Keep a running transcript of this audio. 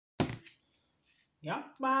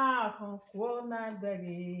Yakpa konkona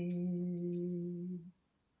begi.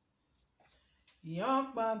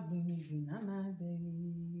 Yakpa bini nana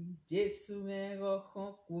begi. Jesu mego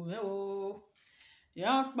konkume o.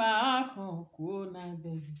 Yakpa konkona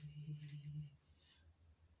begi.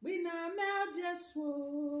 Bina mel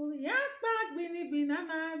Jesu. Yakpa bini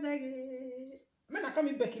nana begi. Man, I call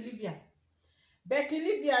me Becky Libya. Becky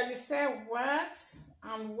Libya, you say what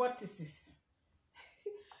and what is this?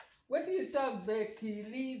 What do you talk, Becky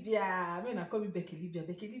Libya? I mean, I call me Becky Libya.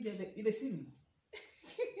 Becky Libya, you dey see me?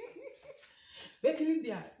 Becky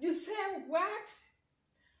Libya, you say what?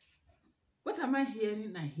 What am I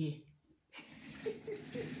hearing? I hear.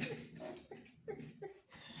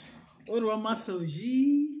 Oroma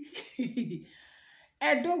soji.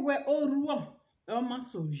 Edo we oroma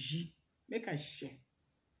soji. Make I share.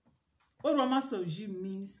 Oroma soji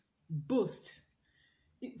means boast.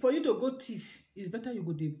 For you to go thief, it's better you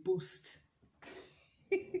go dey boast.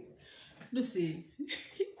 No say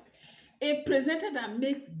a presenter that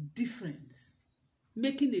make difference,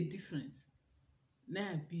 making a difference.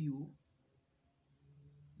 Now be you.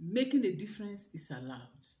 Making a difference is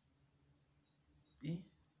allowed. Eh?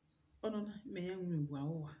 Oh no, me young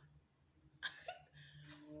wow.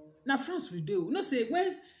 Now France we do. No say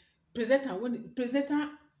when presenter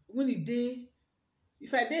when he dey,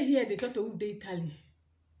 if I dey here, they talk to who dey Italy.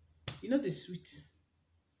 You know the sweet.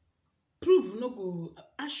 Prove no go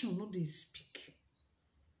action no dey speak.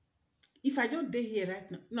 If I just dey here right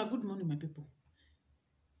now, now good morning my people.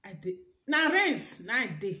 I dey now rains now I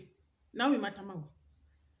dey. Now we matter now.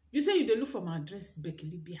 You say you dey look for my address, Becky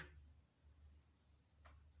Libya.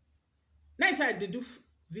 Now if I dey do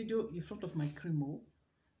video in front of my cream,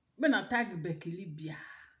 when I tag Becky Libya,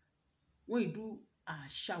 when you do a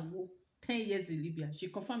shower 10 years in Libya, she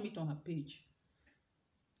confirm it on her page.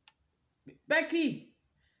 Becky,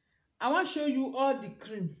 I want to show you all the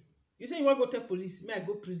cream. You say you want to go tell police, may I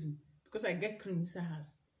go prison because I get cream inside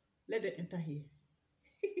house. Let them enter here.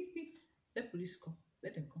 Let police come.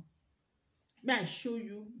 Let them come. May I show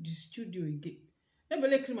you the studio again? Let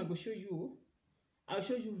me cream I go show you. I'll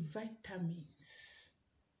show you vitamins.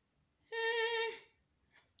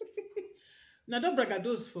 Now don't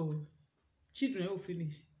braggadoze for children who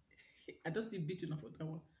finish. I just need beat enough for that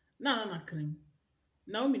one. Now I'm cream.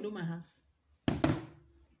 Now me know my house.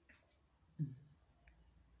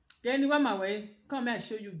 Then anyone my way, come and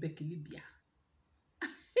show you Becky Libya.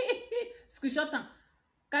 Screenshot am.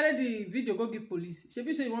 Carry the video, go give police.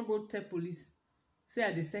 Shebi say you want go tell police. Say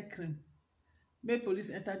I dey sell cream. Make police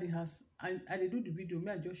enter the house. I dey do the video.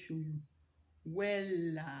 May I just show you.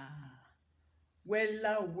 Wella.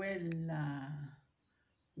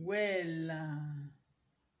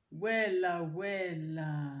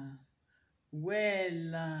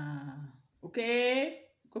 Okay?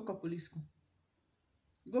 Go call police.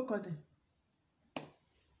 Go call them.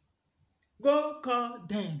 Go call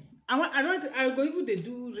them. I go even they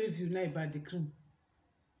do review now about the cream.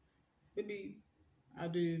 Maybe I'll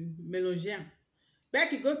do Melongian.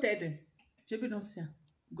 Becky, go tell them. Maybe don't say.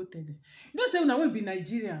 Go tell them. You don't say when I will be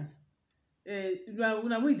Nigerians.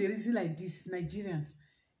 When I will the reason like this, Nigerians.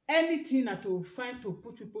 Anything that to find to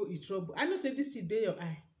put people in trouble. I don't say this today your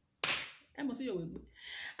eye. I must say your way.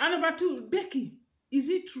 And number two, Becky, is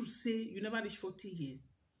it true say you never reach 40 years?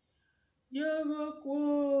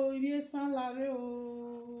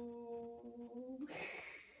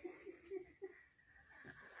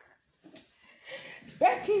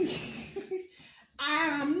 Becky, I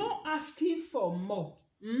am not asking for more.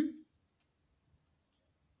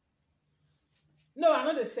 No, I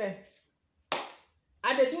know they say.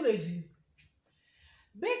 I dey do review.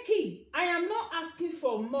 Becky, I am not asking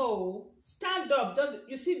for more. Stand up. Just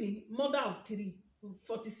you see me, mother of 3,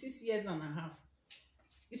 46 years and a half.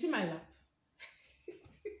 You see my lap?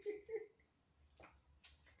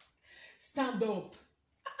 Stand up.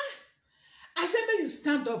 I said, may you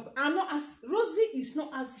stand up. I'm not asking. Rossy is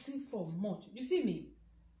not asking for much. You see me?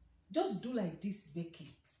 Just do like this,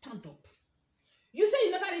 Becky. Stand up. You say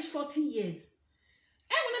you never reach 40 years.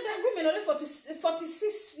 I want that women only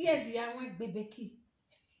 46 years. Yeah, I want Becky.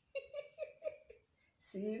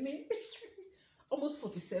 See me? Almost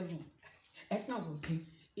 47.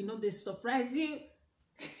 You know, they surprise you.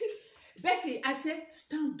 Becky, I said,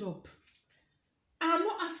 stand up. I'm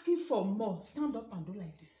not asking for more. Stand up and do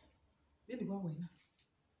like this. Baby, what way now?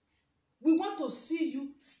 We want to see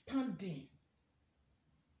you standing.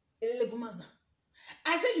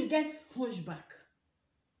 I said you get hunchback.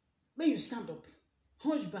 May you stand up.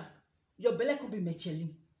 Hunchback. Your belly could be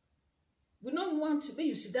Michelin. We don't want to. May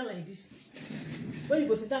you sit down like this. When you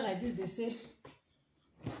go sit down like this, they say,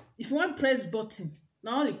 if you want press button,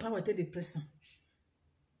 now only power take the press on.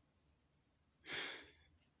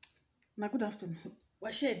 Now, good afternoon.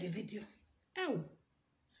 We'll share the video. Oh,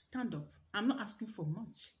 stand up. I'm not asking for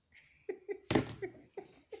much.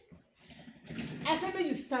 I said, when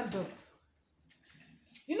you stand up,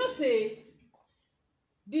 you know, say,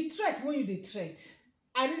 the threat, when you the threat,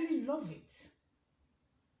 I really love it.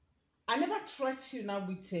 I never threat you now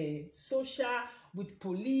with social, with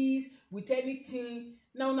police, with anything.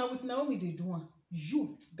 Now with Naomi, they do one.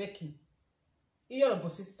 You, Becky, Iyorobo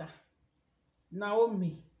sister,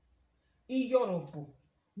 Naomi, Iyorobo,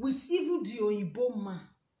 with even the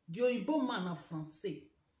Oyinbo man na Francais.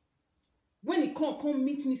 When he come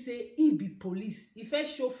meet me, say he be police. If I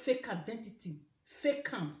show fake identity, fake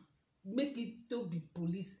am, make it to be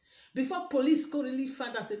police. Before police go really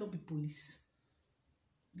find out say no be police.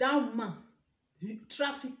 That man,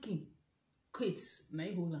 trafficking kids, na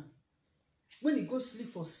he hold am. When he go sleep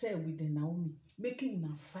for cell with the Naomi, making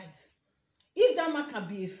una 5. If that man can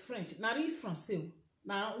be a French, na real Francais.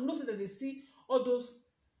 Now, you know say that they see all those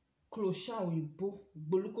clochard Oyinbo,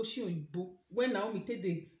 Gbolukoshi Oyinbo, when Naomi take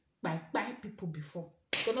the by people before.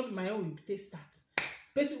 It cannot be my own will take start.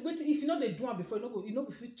 But if you know they do it before, you know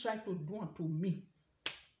if you try to do it to me.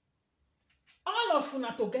 All of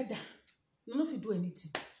una together, you know if you do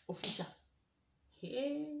anything official.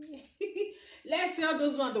 Hey. Let's see how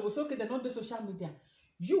those ones that was okay, they're not the social media.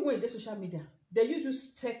 You went the social media. They used to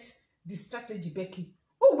set the strategy, Becky.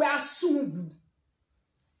 Who were soon?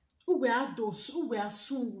 Who were those? Who were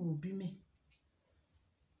soon will be me?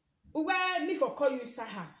 Who were me for call you inside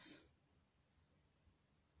house?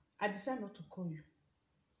 I decided not to call you.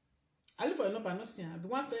 I look for your number, not saying. I be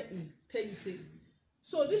one tell you say.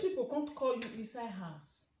 So these people can't call you inside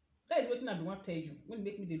house. That is what I be want tell you. When you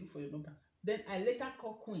make me they look for your number. Then I later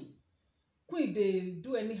call Queen. Queen they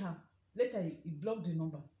do anyhow. Later he blocked the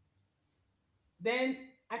number. Then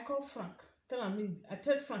I call Frank. I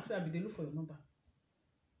tell Frank say I be they look for your number.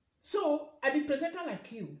 So I be presenter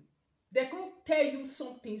like you. They can't tell you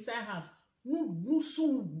something inside house. No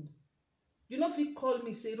soon. You know if you call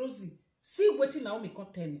me say Rossy, see what Naomi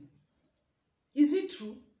can't tell me. Is it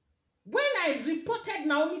true? When I reported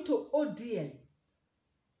Naomi to ODL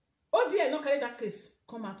not carry that case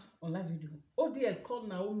come out on live video. ODL called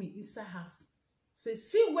Naomi inside house. Say,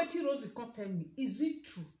 see what Rossy can't tell me. Is it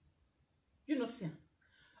true? You know, see.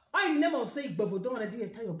 All in the name of saying, Igbovo don't already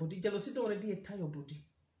enter your body. Jealousy don't already enter your body.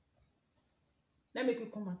 That make you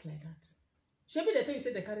come out like that. Shebi they tell you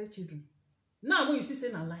say they carry children. Now when you see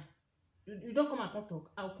saying a lie, you don't come and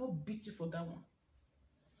talk. I'll come beat you for that one.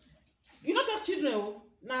 You not have children, oh.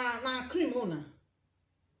 Na cream owner.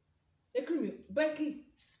 A cream. Becky,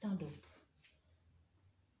 stand up.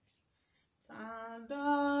 Stand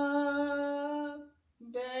up,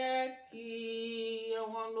 Becky. I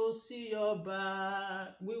want to see your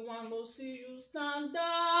back. We want to see you stand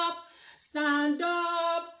up. Stand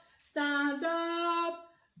up. Stand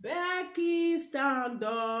up. Becky, stand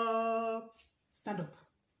up. Stand up.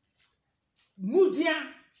 Mudia,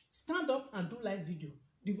 stand up and do live video.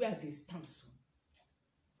 The way they stand so.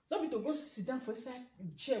 Don't be to go sit down for inside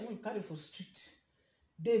chair when you carry for street.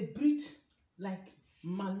 They breathe like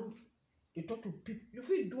Malu. They talk to people. You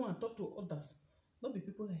feel do and talk to others. Not be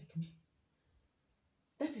people like me.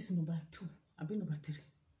 That is number 2. I'll be number 3.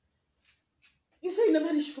 You say you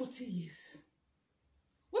never reach 40 years.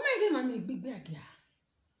 When I get my big bag here.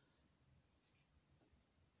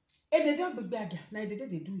 And they don't big bag here. Now they do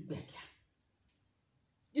big bag here.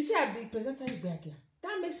 You see, I be presenting big bag here.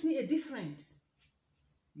 That makes me a difference.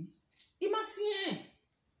 Imagine.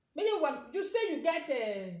 You say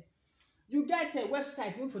you get a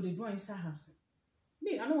website for the door inside house.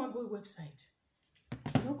 Me, I don't want to go to website.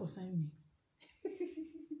 You don't consign me.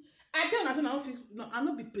 I tell you, I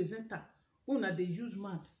not be presenter. When they use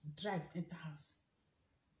mad drive enter house.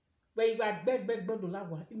 But you got beg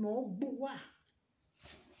dollar, you know, boah.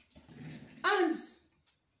 And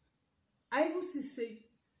I even say,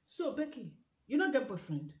 so Becky, you not get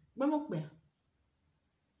boyfriend.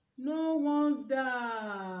 No wonder.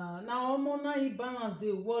 Now hormonal balance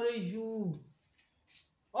they worry you.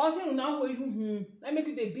 Also, now you let make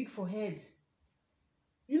you the big forehead.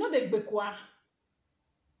 You know the bekwa.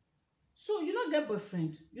 So you not get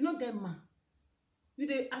boyfriend. You not get man. You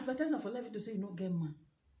the advertising for life to say you not get man.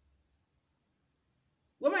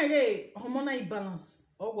 When I get hormonal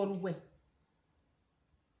imbalance or what?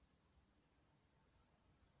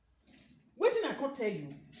 What thing I can't tell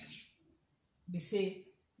you? Be say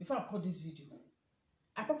before I cut this video,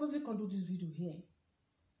 I purposely can't do this video here.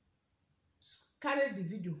 Carry the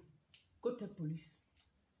video, go tell police.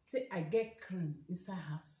 Say I get cream inside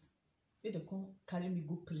house. They come carry me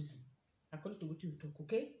go prison. According to what you talk,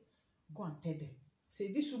 okay? Go and tell them.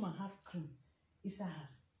 Say this woman have cream It's a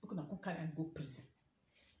house. Look na carry and go prison.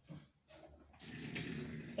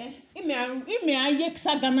 Ime aye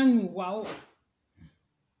sagana nwa o.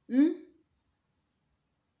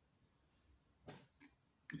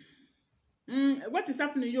 What is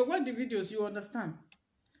happening? You watch the videos, you understand?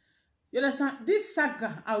 You understand? This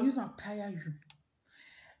saga, I'll use and tire you.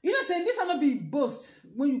 You know, saying this will not be boast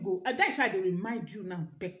when you go. That's why they remind you now,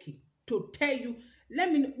 Becky, to tell you. Let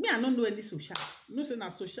me know. Me, I don't know any social. No, say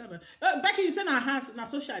not social. Becky, you say na house, na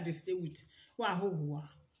social they stay with. Wow.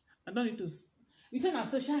 I don't need to. You say na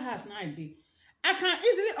social house now I dey. I can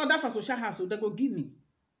easily order for social house, so they go give me.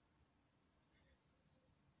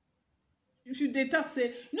 If you they talk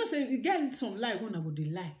say, you know, say you get some lie when I go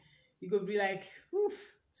dey lie. You go be like,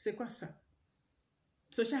 oof, c'est quoi ça?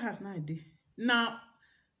 Social house now I dey. Now,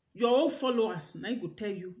 your own followers now go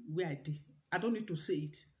tell you where I dey. I don't need to say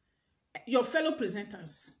it. Your fellow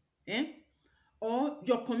presenters, or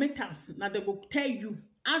your commenters, now they go tell you,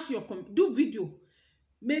 ask your do video,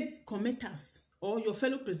 make commenters or your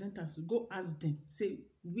fellow presenters go ask them, say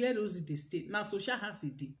where Rossy they stay. Now social house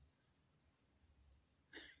it dey.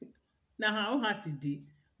 Now how house it dey?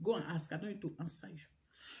 Go and ask. I don't need to answer you.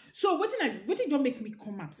 So what don't make me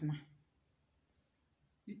come out now?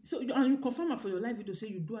 So and you confirm for your live video, say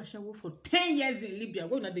you do a shower for 10 years in Libya.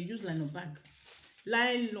 What now they use nylon bag?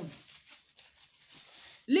 Nylon.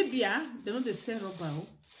 Libya, they don't sell rubber.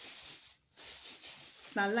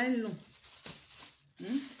 Now nylon.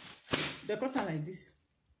 They cut them like this.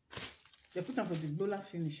 They put them for the blower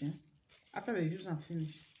finish. After they use and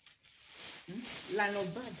finish. Nylon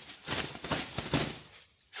bag.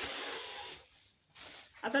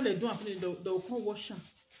 After they do and finish, they'll come wash them.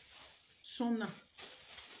 Sauna.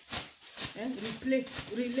 Replay.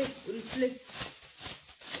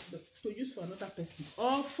 To use for another person.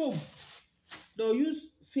 Or foam. They'll use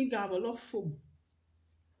finger of a lot of foam.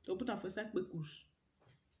 They'll put them for like bakers.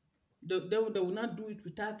 They will not do it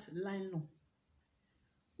without nylon.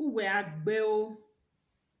 Who were bell?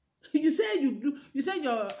 You say you do. You say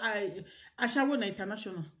you're a shower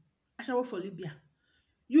international. A shower for Libya.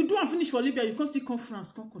 You do and finish for Libya. You can't still come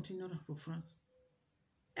France. Can't continue for France.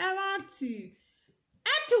 Evanti.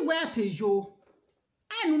 Ati where te yo?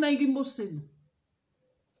 I know na igimbo senu.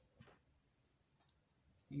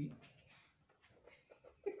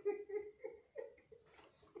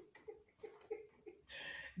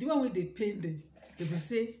 The one where they paint them, they will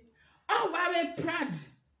say, "Oh, I'm proud."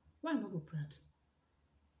 Why am I not proud?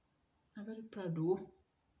 I'm very proud, oh.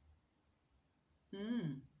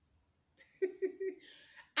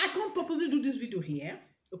 I can't purposely do this video here.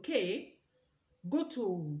 Okay, go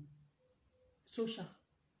to social.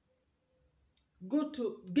 Go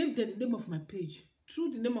to give the name of my page.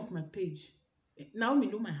 Through the name of my page. Naomi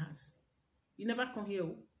know my house. You never come here.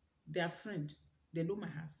 Oh. They are friends. They know my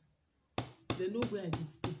house. They know where I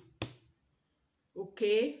stay.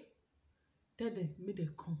 Okay? Tell them, may they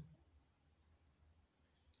come.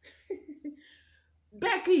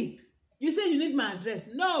 Becky, you say you need my address.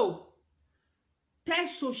 No. Tell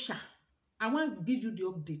social. I want to give you the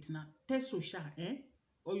update now. Tell social,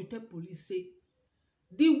 or you tell police, say,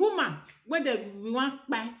 the woman, when we want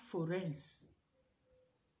buy for rents,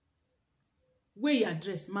 where your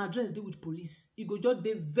address, my address deal with police. It go just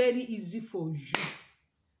dey very easy for you.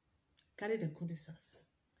 Carry them condensers.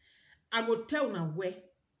 I go tell now where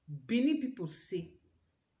Benin people say,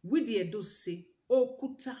 we the Edo say, oh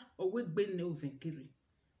kuta or we be no venkiri.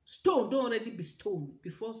 Stone don't already be stone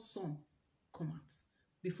before sun come out,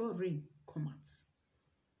 before rain come out.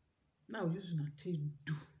 Now using a tell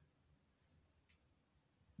do.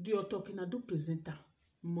 Do your talking I do presenter,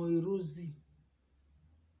 my Rossy.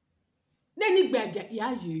 Then it be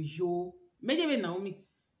ya yo. Maybe Naomi.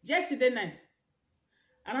 Yesterday night.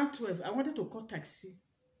 Around 12, I wanted to call taxi.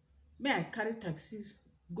 May I carry taxi,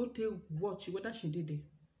 go to watch whether she did it.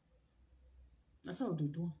 That's how they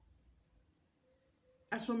do.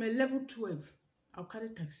 As from 11-12, I'll carry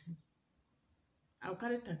taxi.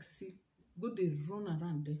 Go they run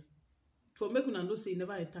around there. For make una know say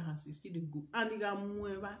never enter house, it still go. And it got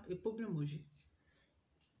a problem with you.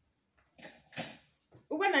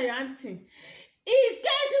 When I auntie, he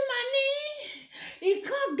get money. He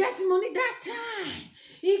can't get money that time.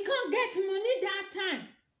 He can't get money that time.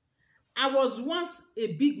 I was once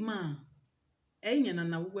a big man. I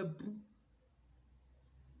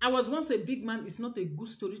was once a big man. It's not a good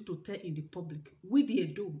story to tell in the public. We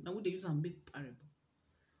did do. Now we use a big parable.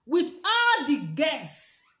 With all the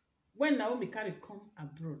guests, when Naomi carry come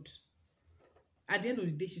abroad, at the end of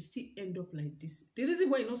the day, she still end up like this. The reason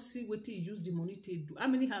why you don't see what he use the money to do. How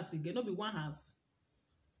many houses again? Not be one house.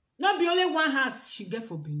 Not be only one house she get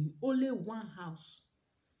for Benin. Only one house.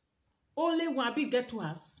 Only one big get 2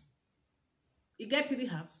 house. He get 3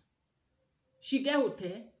 house. She get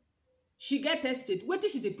hotel. She get estate. What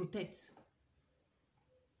did she dey protect?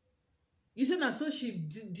 You see, now so she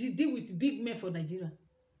deal with big men for Nigeria.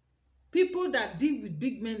 People that deal with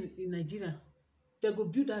big men in Nigeria, they go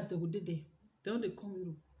build house, they go dey there. They don't come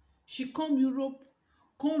Europe. She come Europe,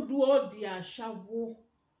 come do all their shawo.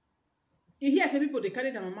 You hear say people they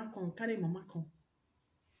carry their mama come.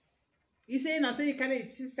 You say now say you carry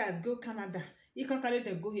his sisters go Canada. You can carry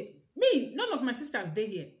them go here. Me, none of my sisters dey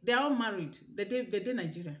here. They are all married. They dey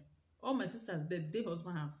Nigeria. All my sisters they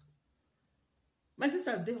husband house. My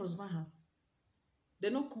sisters dey husband house. They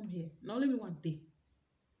not come here. Now only me one day.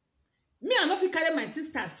 Me, I not fit carry my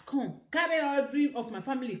sisters come. Carry every of my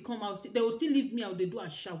family come out. They will still leave me out. They do a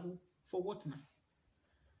shower. For what now?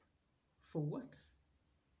 For what?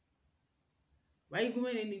 Why you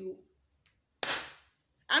going anywhere?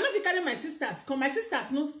 I not fit carry my sisters come. My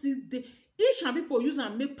sisters no still dey. Each and people use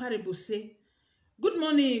and make parable say, good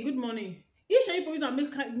morning, good morning. Each and people use and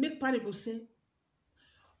make parable say,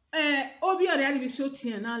 Obi ore ali bi so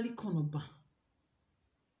tien na ali konoba.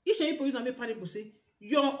 Each and people use and make parable say,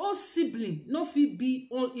 your own sibling no fit be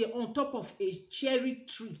on top of a cherry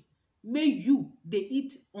tree. May you they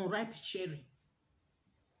eat unripe cherry.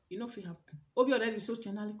 You know fit happen. Obi ore ali bi so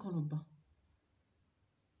tien na ali konoba.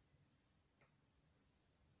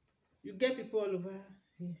 You get people all over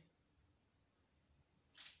here.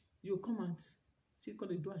 You come out, still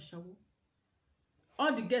gonna do a shower.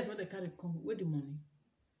 All the girls when they carry come, where the money?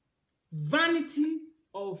 Vanity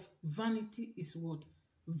of vanity is what?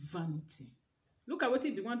 Vanity. Look at what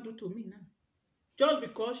he want to do to me now. Just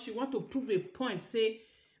because she want to prove a point, say,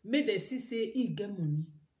 make the see say he get money.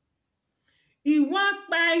 He want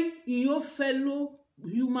buy your fellow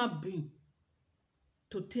human being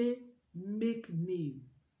to take make name.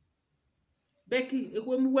 Becky,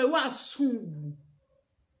 when we were soon.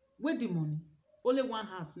 Where the money? Only one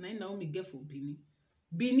house. Now Naomi get for Benin.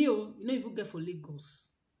 Benin, you know even get for Lagos.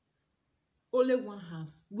 Only one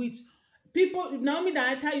house. With people, Naomi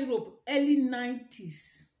that enter Europe early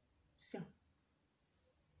 90s.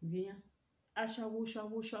 Yeah. Ashawo.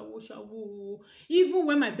 Even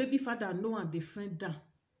when my baby father know and the friend down.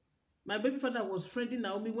 My baby father was friending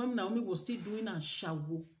Naomi when Naomi was still doing a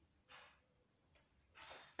shawo.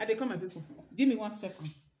 I dey come my people. Give me 1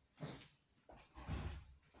 second.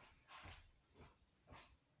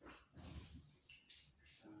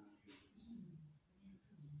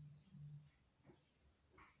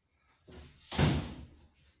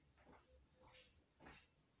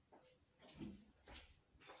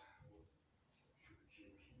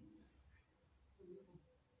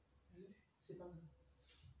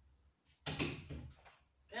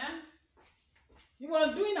 Yeah? You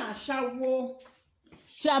were doing a shower.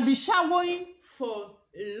 She have been showering for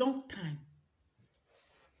a long time.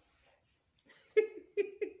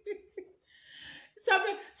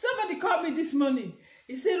 Somebody called me this morning.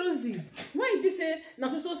 He said, Rossy, why you be say na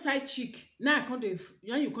so side chick? Now I can't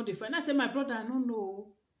you can't find. I said, my brother, I don't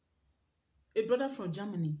know. A brother from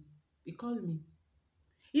Germany. He called me.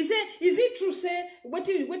 He said, is it true? Say, what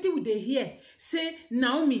would they hear? Say,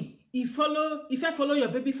 Naomi, if I follow your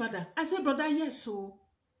baby father. I said, brother, yes, so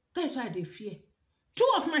that's why they fear. 2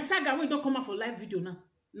 of my saga we don't come out for live video now.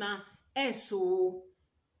 Now, so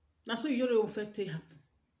now so you're own fact happen.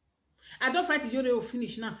 I don't fight you're own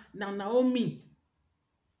finish now. Now Naomi.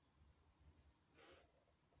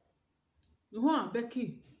 You want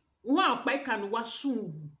Becky? You want buy can wash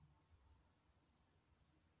soon.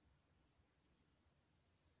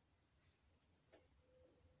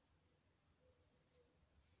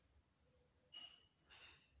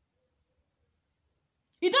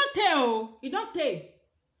 You don't tell. You don't tell.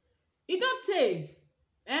 You don't tell.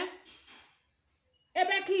 Eh? Hey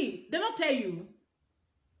Becky, they don't tell you.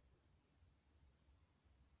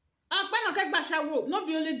 Not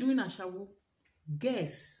be only doing a shower.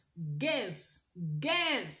 Guess.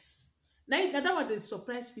 Now that what they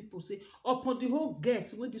surprise people say. Upon the whole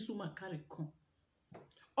guess when this woman carry come.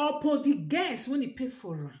 Upon the guess when he pay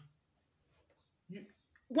for her.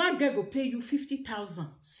 One girl go pay you 50,000,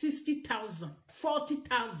 60,000,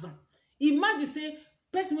 40,000. Imagine say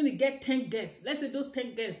person when he get 10 guests. Let's say those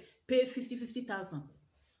 10 guests pay 50,000.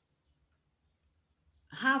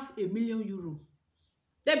 €500,000.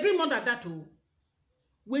 They bring more than that oh.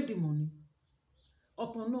 Where the money?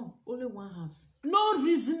 Upon no, only one house. No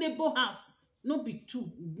reasonable house. No be 2.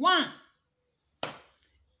 1.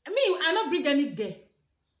 I not bring any girl.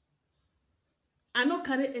 I not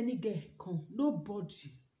carry any girl come.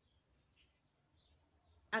 Nobody.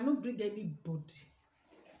 I don't bring anybody.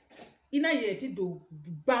 Ina yeti do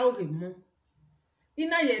bow mo.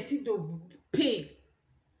 Ina yeti do pay.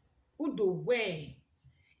 Udo we.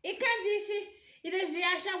 Ikandishi. Ireji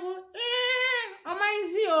ashawo.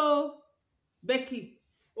 Omainzi o. Becky.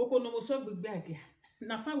 Oko no mo so gbegbe adia.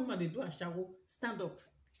 Na fine woman dey do ashawo. Stand up.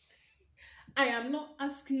 I am not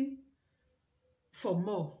asking for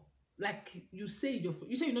more. Like you say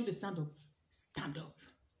you know the stand up. Stand up.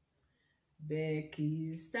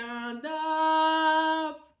 Becky, stand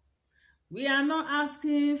up. We are not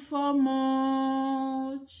asking for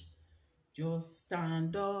much. Just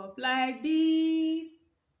stand up like this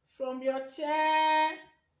from your chair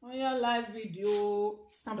on your live video.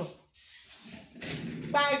 Stand up.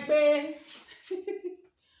 Bye, babe.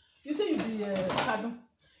 You say you be pardon.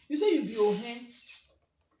 You say you be ohen.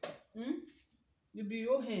 You be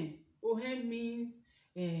ohen. Ohen means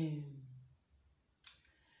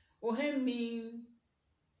ohen mean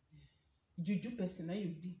juju person na you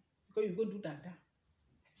be because you go do that.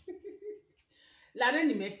 Lare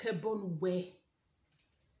ni me kebon we.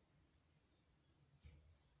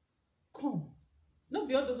 Come. No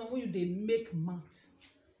be all those when you they make maths.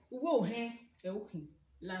 Uwe ohen ohen.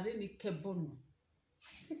 Lare ni kebon.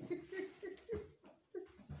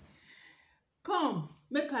 Come,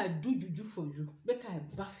 make I do juju for you. Make I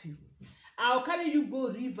bath you. I'll carry you go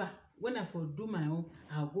river. When I for do my own,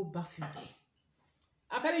 I'll go bath you there.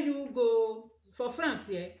 I'll carry you go for France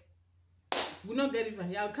here. We not get river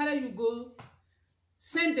here. I'll carry you go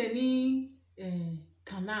Saint-Denis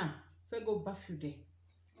canal. If I go bath you there.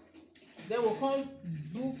 Then we'll come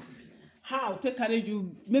book how to carry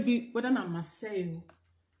you. Maybe whether I'm Marseille,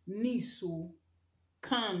 Nice,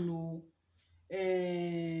 Cannes,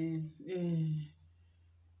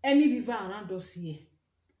 any river around us here.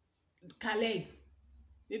 Calais,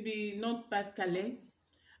 maybe not bad Calais.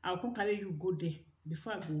 I'll come carry you go there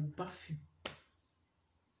before I go bath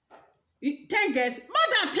you. 10 guests,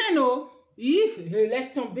 more than 10 oh. If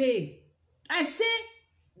let's tomber. I say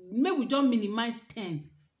maybe we don't minimize 10.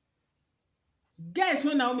 Guys,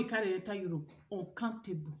 when Naomi carry enter Europe,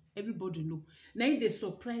 uncountable. Everybody know. Now they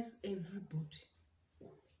surprise everybody.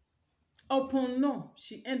 Upon no,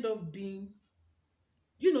 she end up being,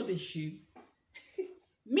 you know the she.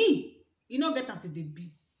 Me, you know get as they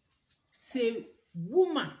be. Say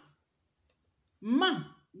woman, man,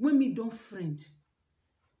 when me don't friend.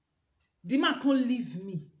 The man can't leave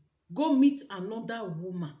me. Go meet another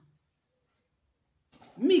woman.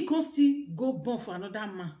 Me can't still go born for another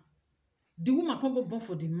man. The woman can't go born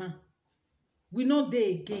for the man. We not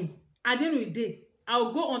there again. At the end of the day,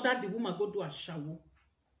 I'll go under the woman, go do a shower.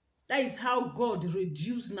 That is how God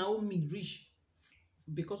reduced Naomi rich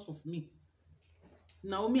because of me.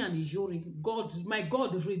 Naomi and Ijori, God, my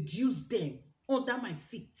God reduced them under my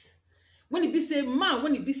feet. When it be say, man,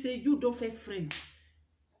 when it be say, you don't have friend,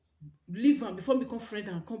 leave her before me come friend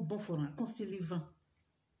and come born for her, come still leave her.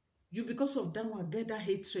 You, because of that one, get that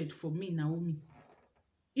hatred for me, Naomi.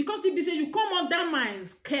 You can still be say, you come under my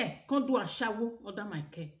care, come do a shower under my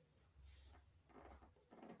care.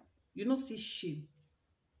 You not see shame.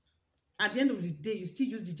 At the end of the day, you still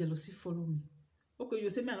use the jealousy follow me. Okay, you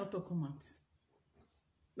say me I not talk comment.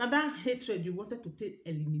 Now that hatred you wanted to take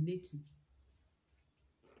eliminating.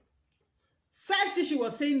 First thing she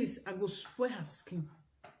was saying is I go spoil her skin.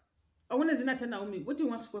 I want to tell Naomi, what do you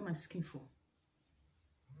want to spoil my skin for?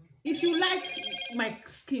 If you like my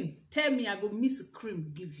skin, tell me I go miss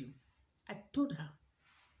cream give you. I told her.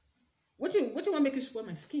 What you want to make you spoil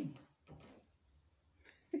my skin?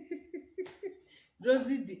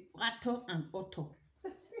 Rossy the author and author.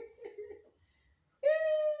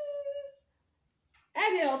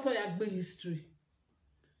 Any author ya gbe history.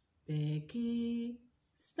 Becky,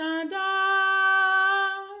 stand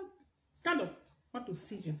up. Stand up. I want to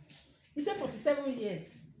see you. He said 47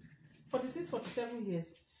 years. 46, 47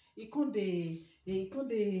 years. He want do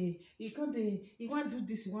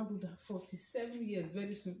this, he want do that. 47 years,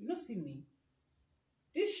 very soon. You don't see me.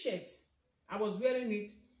 This shirt, I was wearing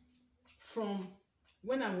it from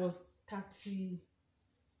when I was 30.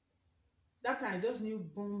 That time I just knew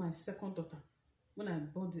born my second daughter. When I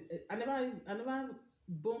born I never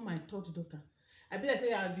born my third daughter. I be like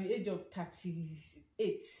say at the age of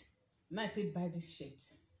 38. Now I take buy this shirt.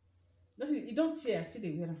 You don't tear, I still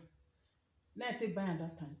dey wear am. Now I take buy at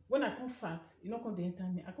that time. When I come fat, you know, come they enter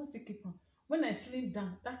me. I can still keep on. When I slim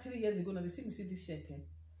down, that 3 years ago, now they see me see this shirt.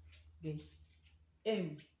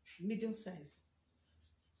 Medium size.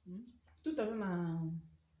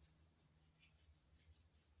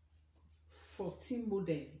 2014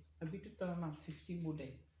 model. I be 2015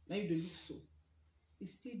 model. Now you don't look so.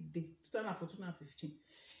 It's still there. 2014, 2015.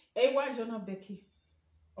 Hey, why Jonah Becky?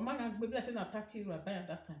 Oh man, maybe I said na 30 euro I buy at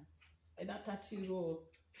that time. At that 30 euro,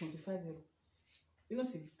 25 euro. You know,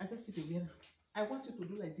 see, I just see the mirror. I want you to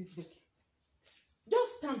do like this, Becky.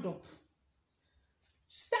 Just stand up.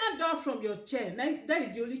 Stand up from your chair. That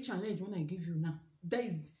is the only challenge when I give you now. That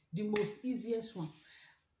is the most easiest one.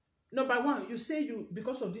 Number one, you say you,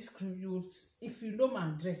 because of this cream, you, if you know my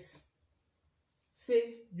address,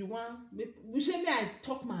 say you want, you say me I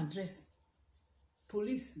talk my address.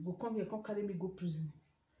 Police go come here, come carry me go prison.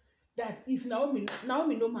 That if Naomi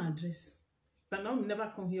know my address, but Naomi never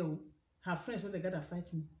come here. Her friends, when they gotta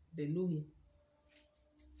fight me, they know here.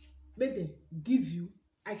 Make them give you,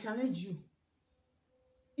 I challenge you.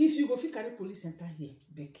 If you go fit carry police enter here,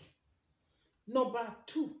 Becky. Number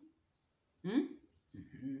two,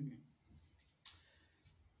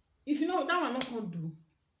 if you know that one not gonna do,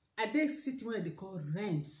 I dey sit where they call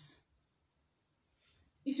rents.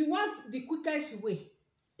 If you want the quickest way,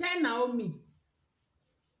 tell Naomi,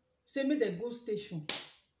 say make they go station.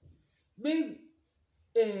 Make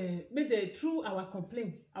they through our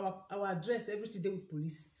complaint, our address, everything dey with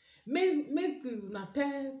police. Make una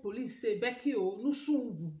tell police say Becky o no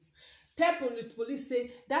soon. Tell police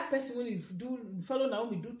say that person when you do follow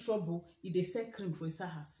Naomi do trouble, if they sell cream for his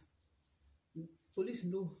house. Police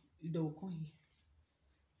know they will come here.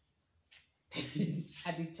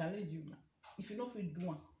 I dey challenge you now. If you not fit do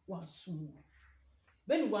one soon.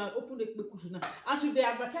 When you open the quick now, as you dey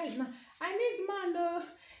advertise now, I need man.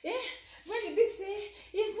 When you be say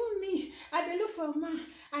even me, I dey look for man.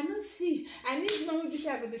 I don't see. I need man. Be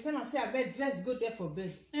say I go dey tell am say I bet dress go there for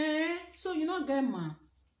bed. So you not get man.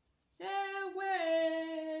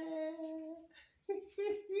 Where?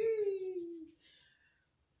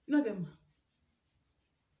 You not get man.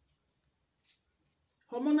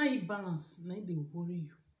 Hormonal imbalance, now they worry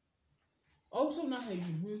you. Also, now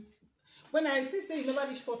you when I say you never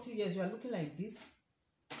reach 40 years, you are looking like this,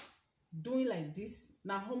 doing like this.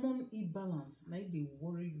 Now hormone imbalance, now they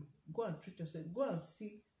worry you. Go and treat yourself. Go and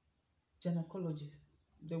see gynecologist.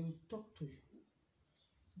 They will talk to you.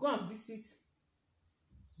 Go and visit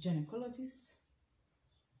gynecologist.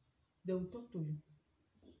 They will talk to you.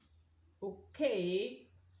 Okay.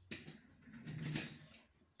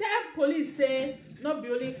 Tell police say not be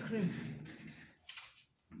only cream.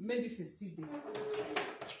 Medicine still there.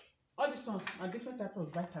 All these ones are different types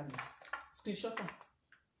of vitamins. Screenshot them.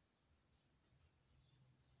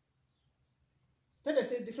 Tell they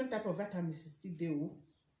say different type of vitamins is still there. Oh,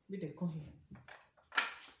 make they come here.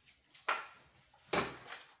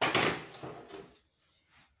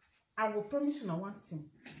 I will promise you now one thing.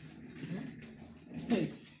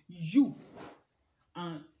 You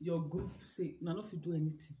and your group say no, not if you do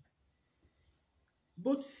anything.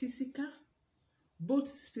 Both physical, both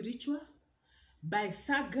spiritual, by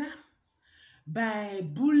saga, by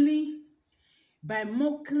bullying, by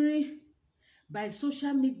mockery, by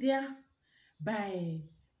social media, by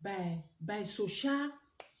social,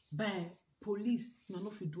 by police. No,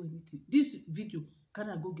 not if you do anything. This video, can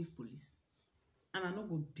I go give police? And I not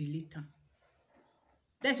go delete them.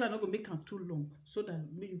 That's why I'm not going to make them too long, so that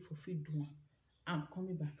maybe you fulfill do one. I'm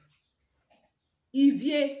coming back. If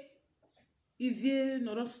you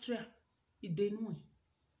not Austria, it dey know.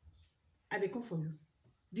 I dey come for you.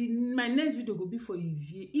 My next video will be for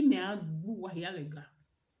Ivie.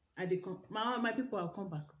 I dey come. My people, I'll come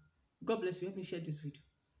back. God bless you. Help me share this video.